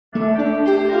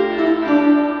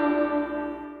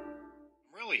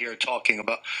Really here talking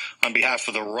about on behalf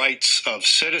of the rights of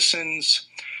citizens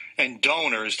and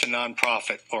donors to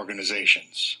nonprofit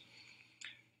organizations.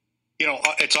 You know,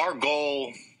 it's our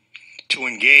goal to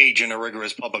engage in a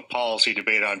rigorous public policy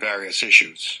debate on various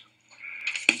issues.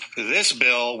 This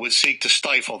bill would seek to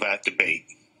stifle that debate,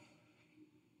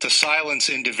 to silence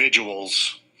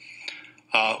individuals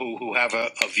who have a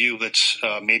view that's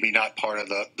maybe not part of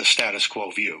the status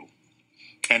quo view.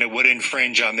 And it would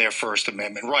infringe on their First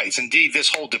Amendment rights. Indeed, this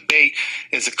whole debate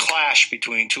is a clash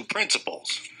between two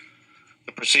principles: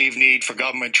 the perceived need for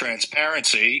government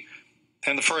transparency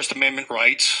and the First Amendment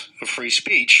rights of free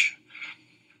speech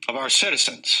of our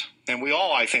citizens. And we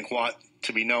all, I think, want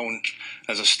to be known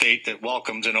as a state that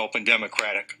welcomes an open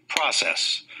democratic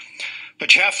process.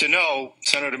 But you have to know,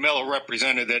 Senator Miller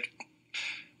Representative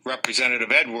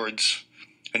Edwards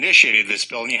initiated this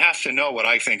bill, and you have to know what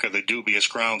I think are the dubious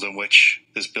grounds on which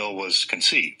this bill was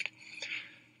conceived.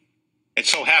 It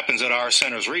so happens that our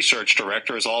center's research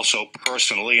director is also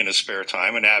personally, in his spare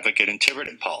time, an advocate in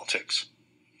Tiverton politics.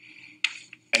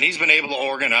 And he's been able to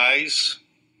organize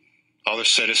other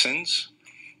citizens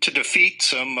to defeat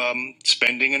some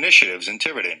spending initiatives in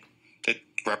Tiverton that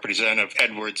Representative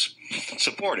Edwards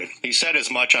supported. He said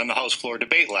as much on the House floor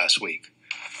debate last week.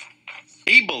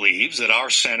 He believes that our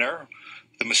center,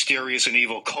 the mysterious and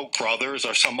evil Koch brothers,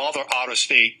 or some other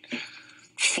out-of-state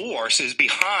force is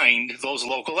behind those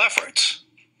local efforts.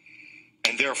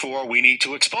 And therefore, we need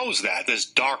to expose that, this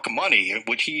dark money,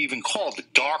 what he even called the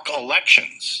dark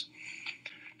elections.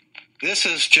 This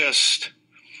is just,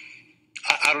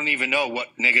 I don't even know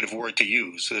what negative word to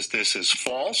use. This is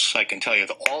false. I can tell you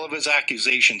that all of his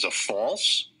accusations are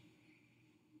false.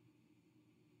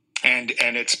 And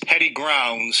it's petty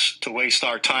grounds to waste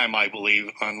our time, I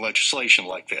believe, on legislation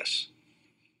like this.